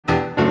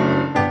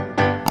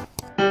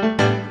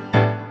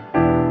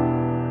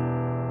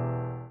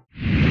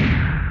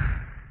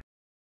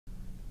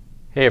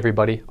Hey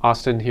everybody,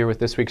 Austin here with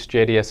this week's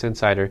JDS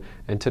Insider,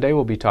 and today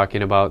we'll be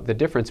talking about the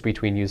difference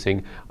between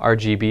using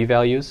RGB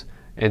values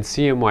and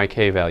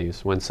CMYK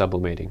values when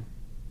sublimating.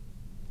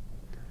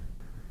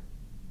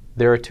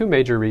 There are two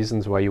major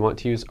reasons why you want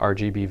to use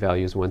RGB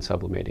values when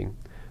sublimating.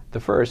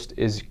 The first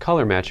is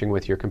color matching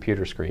with your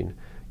computer screen.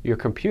 Your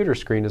computer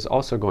screen is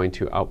also going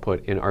to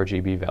output an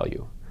RGB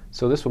value,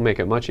 so this will make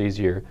it much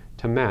easier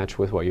to match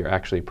with what you're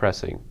actually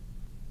pressing.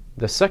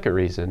 The second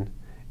reason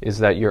is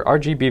that your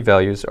RGB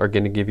values are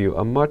going to give you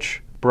a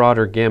much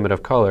broader gamut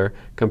of color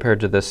compared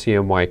to the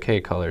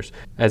CMYK colors,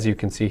 as you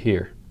can see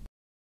here.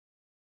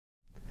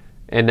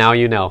 And now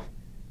you know.